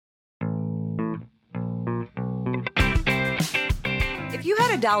you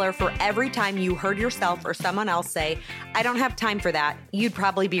had $1 for every time you heard yourself or someone else say, "I don't have time for that," you'd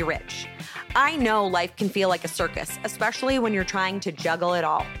probably be rich. I know life can feel like a circus, especially when you're trying to juggle it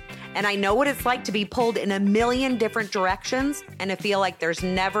all. And I know what it's like to be pulled in a million different directions and to feel like there's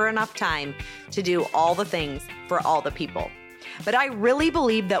never enough time to do all the things for all the people. But I really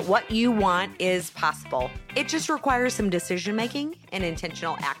believe that what you want is possible. It just requires some decision making and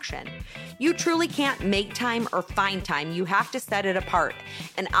intentional action. You truly can't make time or find time. You have to set it apart.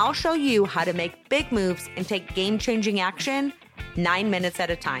 And I'll show you how to make big moves and take game-changing action 9 minutes at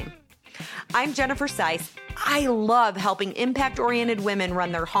a time. I'm Jennifer Seiss. I love helping impact-oriented women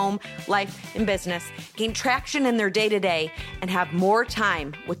run their home, life, and business, gain traction in their day-to-day, and have more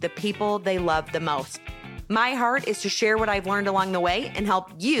time with the people they love the most. My heart is to share what I've learned along the way and help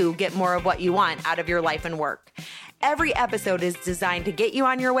you get more of what you want out of your life and work. Every episode is designed to get you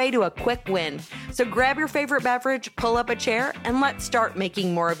on your way to a quick win. So grab your favorite beverage, pull up a chair, and let's start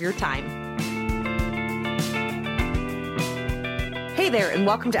making more of your time. Hey there, and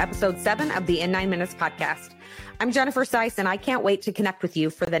welcome to episode 7 of the In 9 Minutes podcast. I'm Jennifer Seiss, and I can't wait to connect with you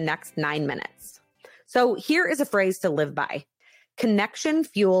for the next 9 minutes. So here is a phrase to live by. Connection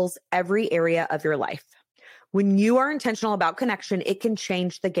fuels every area of your life. When you are intentional about connection, it can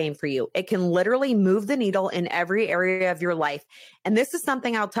change the game for you. It can literally move the needle in every area of your life. And this is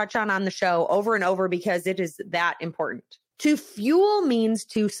something I'll touch on the show over and over because it is that important. To fuel means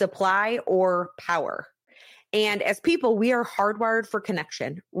to supply or power. And as people, we are hardwired for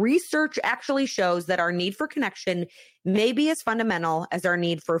connection. Research actually shows that our need for connection may be as fundamental as our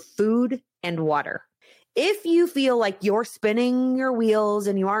need for food and water. If you feel like you're spinning your wheels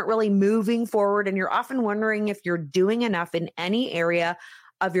and you aren't really moving forward and you're often wondering if you're doing enough in any area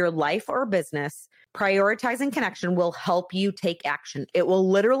of your life or business, prioritizing connection will help you take action. It will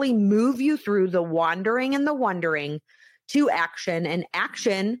literally move you through the wandering and the wondering to action, and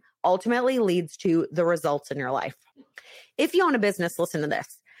action ultimately leads to the results in your life. If you own a business, listen to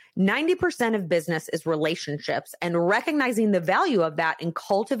this. 90% of business is relationships, and recognizing the value of that and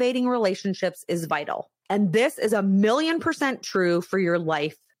cultivating relationships is vital. And this is 1,000,000% true for your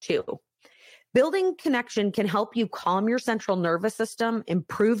life too. Building connection can help you calm your central nervous system,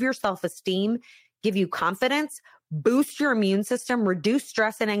 improve your self-esteem, give you confidence, boost your immune system, reduce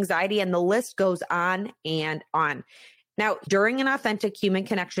stress and anxiety, and the list goes on and on. Now, during an authentic human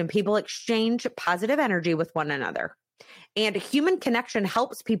connection, people exchange positive energy with one another. And human connection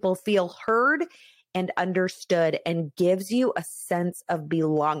helps people feel heard and understood and gives you a sense of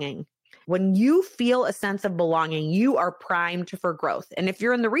belonging. When you feel a sense of belonging, you are primed for growth. And if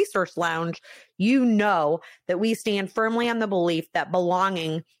you're in the Resource Lounge, you know that we stand firmly on the belief that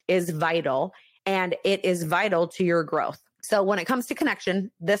belonging is vital, and it is vital to your growth. So when it comes to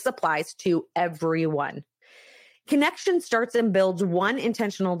connection, this applies to everyone. Connection starts and builds one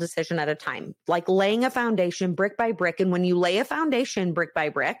intentional decision at a time, like laying a foundation brick by brick. And when you lay a foundation brick by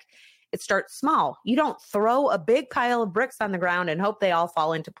brick, it starts small. You don't throw a big pile of bricks on the ground and hope they all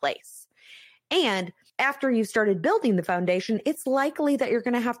fall into place. And after you've started building the foundation, it's likely that you're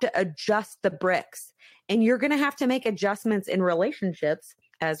going to have to adjust the bricks, and you're going to have to make adjustments in relationships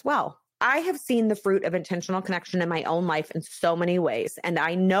as well. I have seen the fruit of intentional connection in my own life in so many ways, and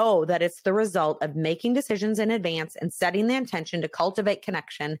I know that it's the result of making decisions in advance and setting the intention to cultivate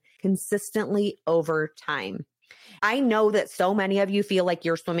connection consistently over time. I know that so many of you feel like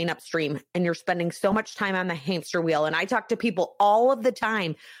you're swimming upstream and you're spending so much time on the hamster wheel. And I talk to people all of the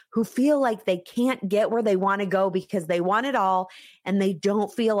time who feel like they can't get where they want to go because they want it all, and they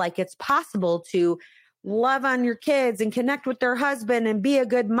don't feel like it's possible to love on your kids and connect with their husband and be a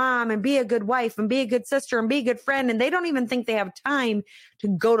good mom and be a good wife and be a good sister and be a good friend. And they don't even think they have time to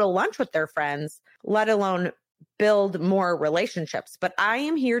go to lunch with their friends, let alone build more relationships. But I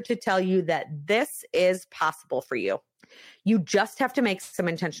am here to tell you that this is possible for you. You just have to make some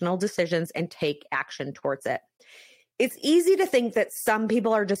intentional decisions and take action towards it. It's easy to think that some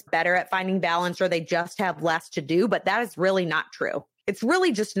people are just better at finding balance or they just have less to do, but that is really not true. It's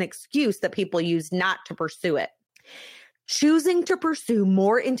really just an excuse that people use not to pursue it. Choosing to pursue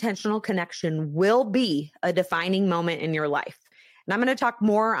more intentional connection will be a defining moment in your life. And I'm going to talk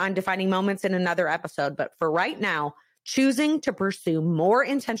more on defining moments in another episode, but for right now, choosing to pursue more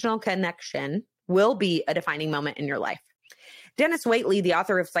intentional connection will be a defining moment in your life. Dennis Waitley, the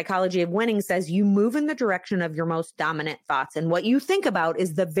author of Psychology of Winning, says you move in the direction of your most dominant thoughts, and what you think about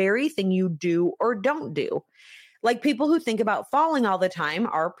is the very thing you do or don't do. Like people who think about falling all the time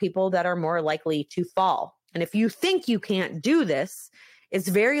are people that are more likely to fall. And if you think you can't do this, it's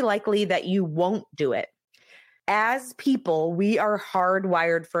very likely that you won't do it. As people, we are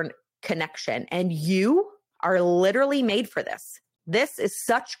hardwired for connection, and you are literally made for this. This is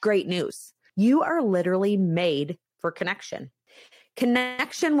such great news. You are literally made for connection.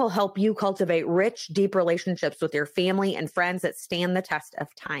 Connection will help you cultivate rich, deep relationships with your family and friends that stand the test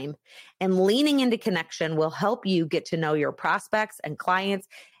of time. And leaning into connection will help you get to know your prospects and clients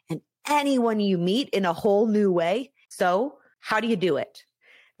and anyone you meet in a whole new way. So, how do you do it?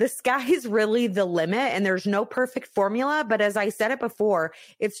 The sky is really the limit and there's no perfect formula. But as I said it before,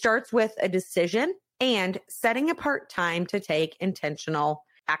 it starts with a decision and setting apart time to take intentional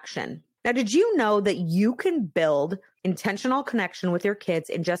action. Now, did you know that you can build intentional connection with your kids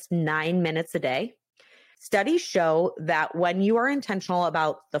in just 9 minutes a day? Studies show that when you are intentional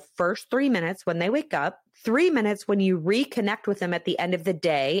about the first 3 minutes when they wake up, 3 minutes when you reconnect with them at the end of the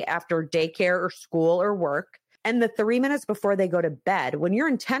day after daycare or school or work, and the 3 minutes before they go to bed, when you're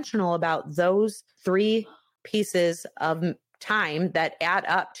intentional about those 3 pieces of time that add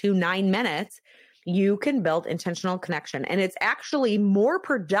up to 9 minutes, you can build intentional connection. And it's actually more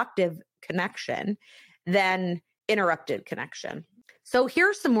productive connection than interrupted connection. So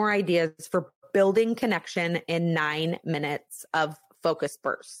here's some more ideas for building connection in 9 minutes of focus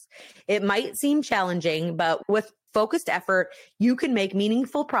bursts. It might seem challenging, but with focused effort, you can make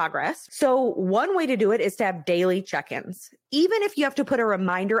meaningful progress. So one way to do it is to have daily check-ins. Even if you have to put a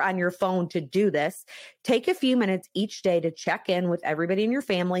reminder on your phone to do this, take a few minutes each day to check in with everybody in your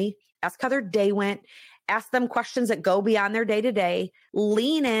family, ask how their day went, ask them questions that go beyond their day-to-day,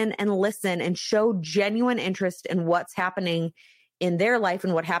 lean in and listen and show genuine interest in what's happening in their life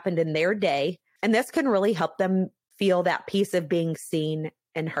and what happened in their day. And this can really help them feel that piece of being seen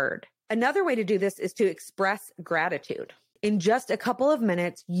and heard. Another way to do this is to express gratitude. In just a couple of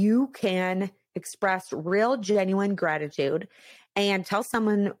minutes, you can express real, genuine gratitude and tell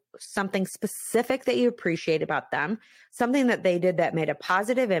someone something specific that you appreciate about them, something that they did that made a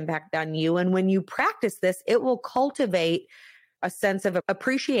positive impact on you. And when you practice this, it will cultivate a sense of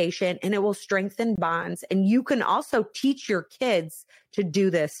appreciation and it will strengthen bonds. And you can also teach your kids to do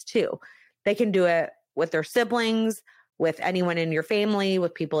this too. They can do it with their siblings, with anyone in your family,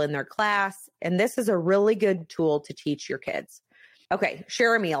 with people in their class. And this is a really good tool to teach your kids. Okay,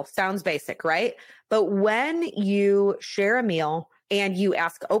 share a meal. Sounds basic, right? But when you share a meal and you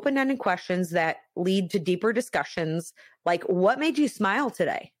ask open-ended questions that lead to deeper discussions, like what made you smile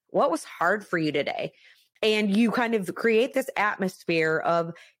today? What was hard for you today? And you kind of create this atmosphere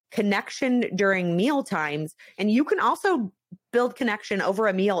of connection during meal times. And you can also build connection over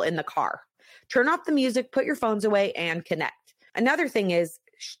a meal in the car. Turn off the music, put your phones away, and connect. Another thing is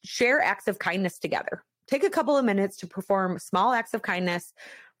share acts of kindness together. Take a couple of minutes to perform small acts of kindness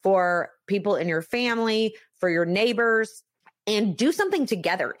for people in your family, for your neighbors, and do something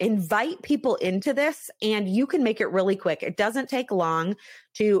together. Invite people into this, and you can make it really quick. It doesn't take long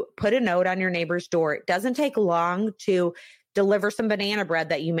to put a note on your neighbor's door. It doesn't take long to deliver some banana bread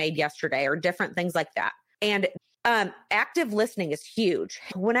that you made yesterday or different things like that. And active listening is huge.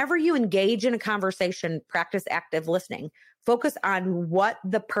 Whenever you engage in a conversation, practice active listening. Focus on what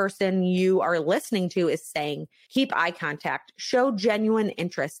the person you are listening to is saying. Keep eye contact. Show genuine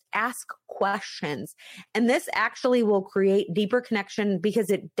interest. Ask questions. And this actually will create deeper connection because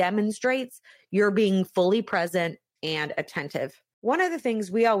it demonstrates you're being fully present and attentive. One of the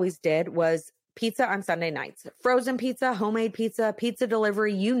things we always did was pizza on Sunday nights. Frozen pizza, homemade pizza, pizza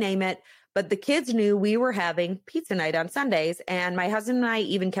delivery, you name it. But the kids knew we were having pizza night on Sundays. And my husband and I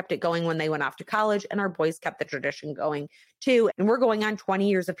even kept it going when they went off to college. And our boys kept the tradition going too. And we're going on 20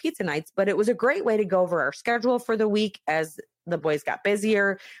 years of pizza nights. But it was a great way to go over our schedule for the week as the boys got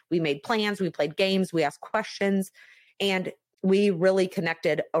busier. We made plans. We played games. We asked questions. And we really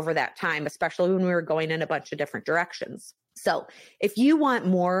connected over that time, especially when we were going in a bunch of different directions. So if you want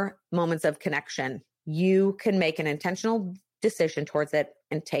more moments of connection, you can make an intentional decision towards it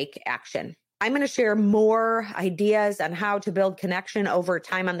and take action. I'm going to share more ideas on how to build connection over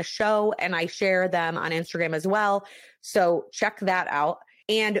time on the show, and I share them on Instagram as well. So check that out.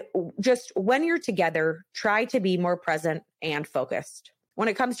 And just when you're together, try to be more present and focused. When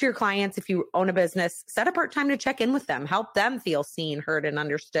it comes to your clients, if you own a business, set apart time to check in with them, help them feel seen, heard, and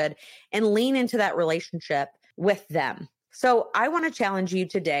understood, and lean into that relationship with them. So I want to challenge you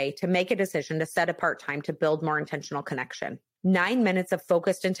today to make a decision to set apart time to build more intentional connection. 9 minutes of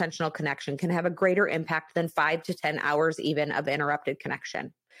focused intentional connection can have a greater impact than 5 to 10 hours even of interrupted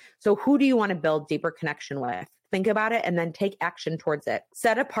connection. So who do you want to build deeper connection with? Think about it and then take action towards it.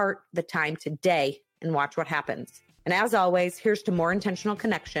 Set apart the time today and watch what happens. And as always, here's to more intentional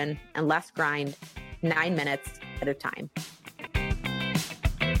connection and less grind, 9 minutes at a time.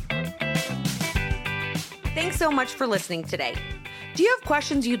 Thanks so much for listening today. Do you have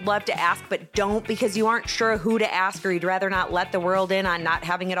questions you'd love to ask but don't because you aren't sure who to ask or you'd rather not let the world in on not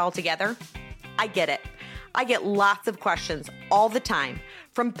having it all together? I get it. I get lots of questions all the time,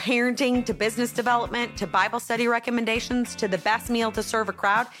 from parenting to business development to Bible study recommendations to the best meal to serve a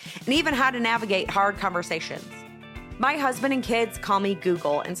crowd and even how to navigate hard conversations. My husband and kids call me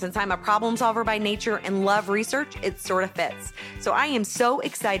Google, and since I'm a problem solver by nature and love research, it sort of fits. So I am so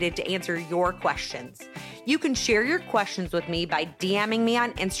excited to answer your questions. You can share your questions with me by DMing me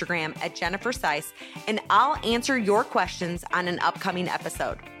on Instagram at Jennifer Seiss, and I'll answer your questions on an upcoming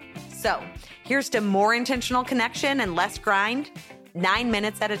episode. So here's to more intentional connection and less grind, 9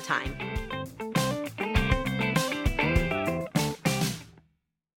 minutes at a time.